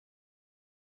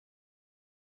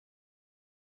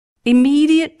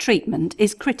Immediate treatment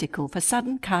is critical for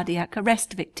sudden cardiac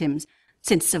arrest victims,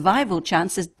 since survival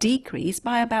chances decrease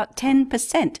by about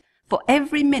 10% for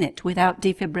every minute without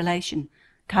defibrillation.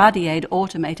 CardiAid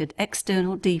automated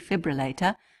external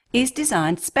defibrillator is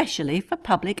designed specially for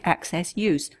public access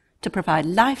use to provide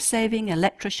life-saving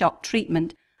electroshock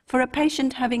treatment for a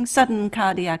patient having sudden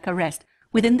cardiac arrest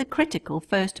within the critical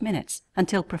first minutes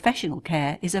until professional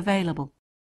care is available.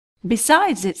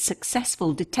 Besides its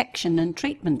successful detection and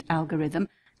treatment algorithm,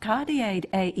 CardiAid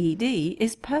AED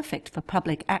is perfect for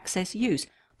public access use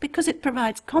because it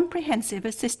provides comprehensive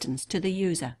assistance to the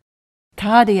user.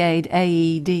 CardiAid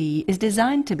AED is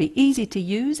designed to be easy to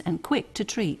use and quick to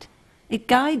treat. It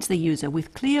guides the user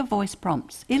with clear voice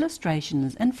prompts,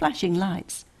 illustrations and flashing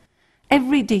lights.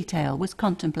 Every detail was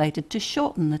contemplated to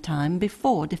shorten the time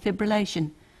before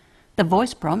defibrillation. The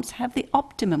voice prompts have the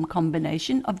optimum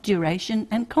combination of duration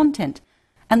and content,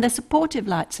 and the supportive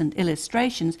lights and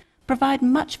illustrations provide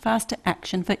much faster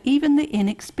action for even the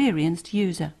inexperienced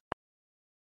user.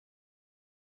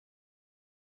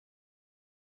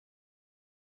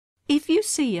 If you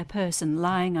see a person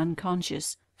lying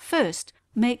unconscious, first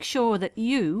make sure that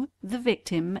you, the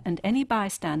victim, and any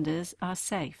bystanders are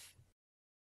safe.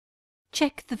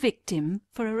 Check the victim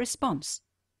for a response.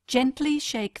 Gently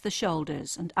shake the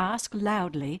shoulders and ask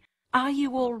loudly, "Are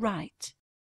you all right?"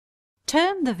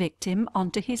 Turn the victim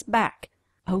onto his back.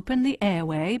 Open the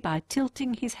airway by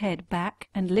tilting his head back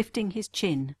and lifting his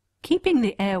chin. Keeping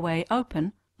the airway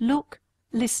open, look,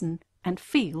 listen, and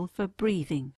feel for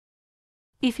breathing.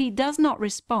 If he does not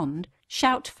respond,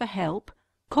 shout for help,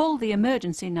 call the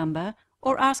emergency number,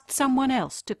 or ask someone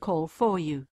else to call for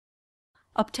you.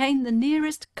 Obtain the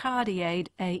nearest CardiAid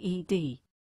AED.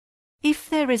 If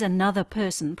there is another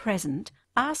person present,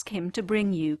 ask him to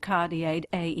bring you CardiAid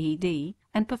AED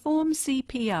and perform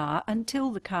CPR until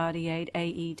the CardiAid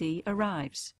AED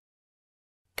arrives.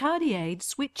 CardiAid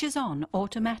switches on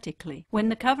automatically when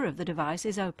the cover of the device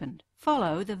is opened.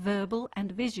 Follow the verbal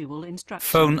and visual instructions.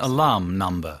 Phone alarm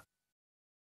number.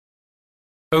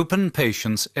 Open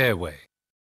patient's airway.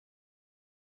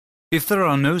 If there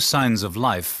are no signs of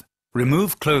life,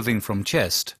 remove clothing from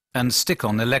chest and stick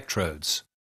on electrodes.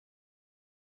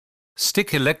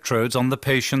 Stick electrodes on the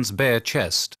patient's bare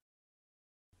chest.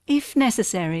 If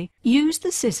necessary, use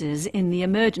the scissors in the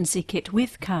emergency kit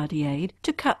with CardiAid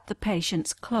to cut the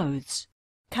patient's clothes.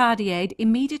 CardiAid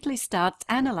immediately starts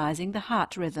analyzing the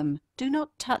heart rhythm. Do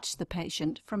not touch the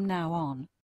patient from now on.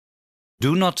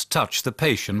 Do not touch the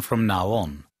patient from now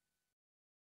on.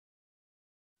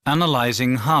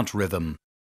 Analyzing heart rhythm.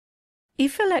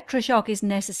 If electroshock is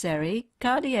necessary,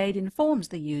 CardiAid informs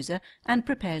the user and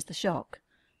prepares the shock.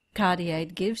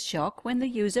 CardiAid gives shock when the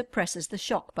user presses the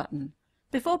shock button.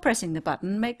 Before pressing the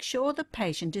button, make sure the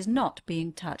patient is not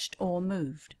being touched or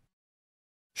moved.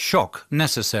 Shock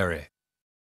necessary.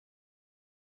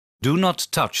 Do not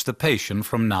touch the patient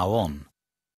from now on.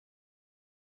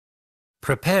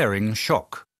 Preparing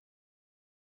shock.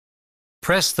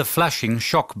 Press the flashing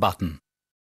shock button.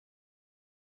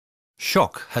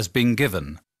 Shock has been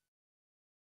given.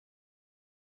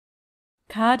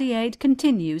 CardiAid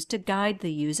continues to guide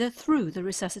the user through the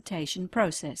resuscitation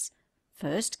process.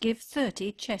 First, give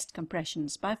 30 chest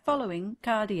compressions by following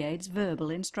CardiAid's verbal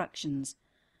instructions.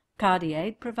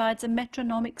 CardiAid provides a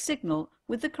metronomic signal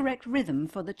with the correct rhythm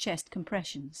for the chest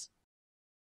compressions.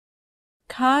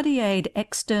 CardiAid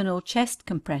External Chest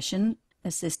Compression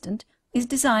Assistant is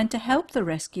designed to help the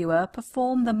rescuer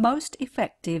perform the most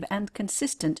effective and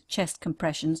consistent chest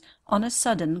compressions on a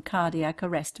sudden cardiac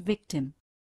arrest victim.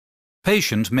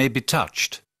 Patient may be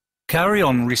touched. Carry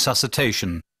on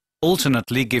resuscitation.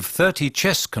 Alternately give 30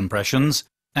 chest compressions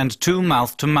and 2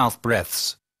 mouth-to-mouth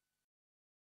breaths.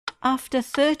 After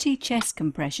 30 chest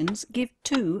compressions, give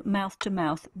 2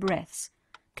 mouth-to-mouth breaths.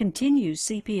 Continue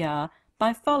CPR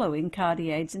by following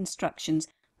CardiAid's instructions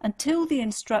until the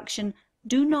instruction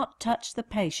 "Do not touch the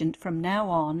patient from now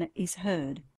on" is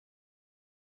heard.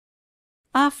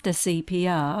 After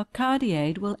CPR,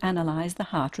 CardiAid will analyze the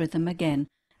heart rhythm again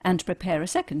and prepare a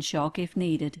second shock if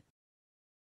needed.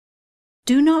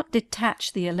 Do not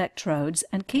detach the electrodes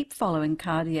and keep following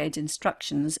CardiAid's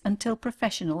instructions until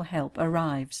professional help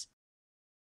arrives.